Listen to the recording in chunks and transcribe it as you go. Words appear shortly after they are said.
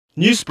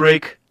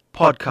Newsbreak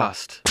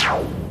Podcast.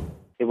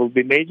 There will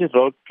be major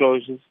road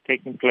closures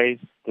taking place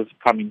this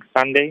coming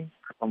Sunday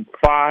from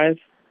 5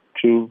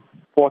 to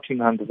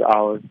 1400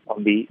 hours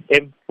on the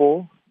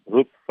M4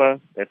 Ruth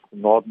First, that's the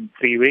Northern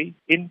Freeway,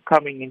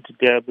 incoming into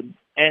Durban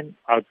and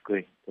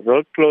outgoing. The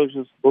road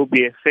closures will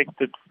be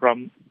affected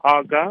from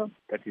Argyle,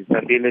 that is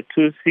Zandile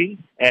Tusi,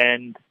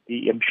 and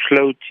the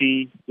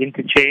Mshloti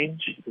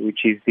interchange, which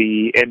is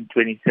the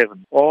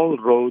M27. All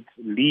roads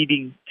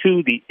leading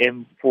to the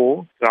M4,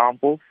 for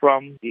example,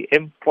 from the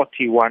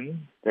M41,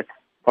 that's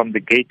from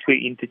the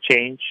Gateway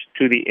interchange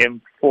to the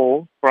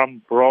M4,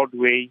 from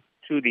Broadway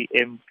to the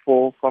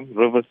M4, from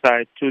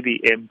Riverside to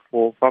the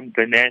M4, from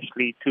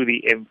Glenasley to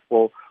the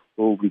M4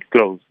 will be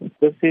closed.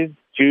 This is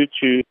due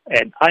to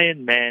an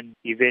Ironman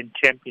event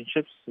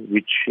championships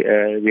which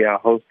we are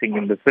hosting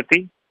in the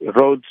city.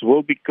 Roads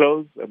will be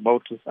closed.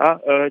 Motorists are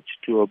urged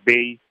to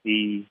obey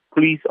the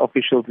police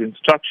officials'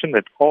 instruction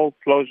at all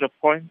closure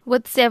points.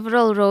 With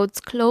several roads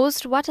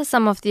closed, what are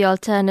some of the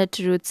alternate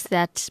routes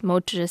that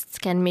motorists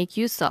can make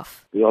use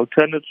of? The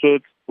alternate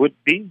routes would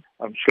be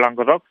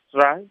Schlangerock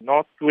Drive,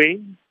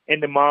 Northway,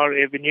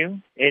 NMR Avenue,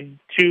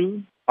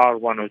 N2,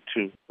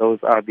 R102. Those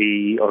are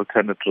the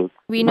alternate routes.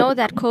 We know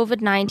that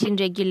COVID-19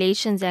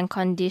 regulations and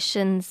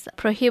conditions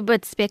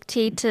prohibit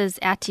spectators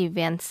at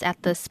events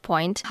at this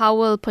point. How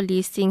will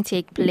policing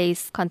take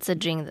place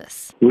considering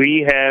this?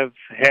 We have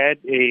had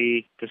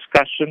a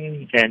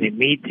discussion and a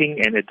meeting,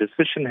 and a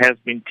decision has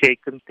been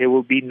taken. There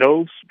will be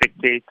no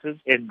spectators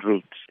en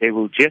route. There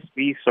will just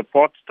be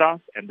support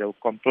staff, and they'll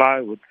comply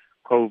with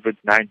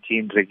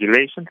COVID-19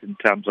 regulations in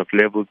terms of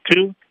level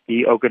 2.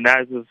 The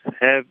organizers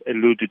have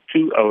alluded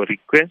to our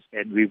request,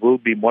 and we will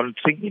be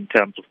monitoring in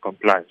terms of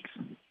compliance.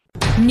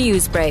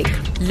 Newsbreak,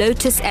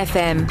 Lotus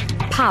FM,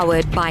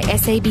 powered by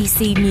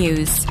SABC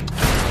News.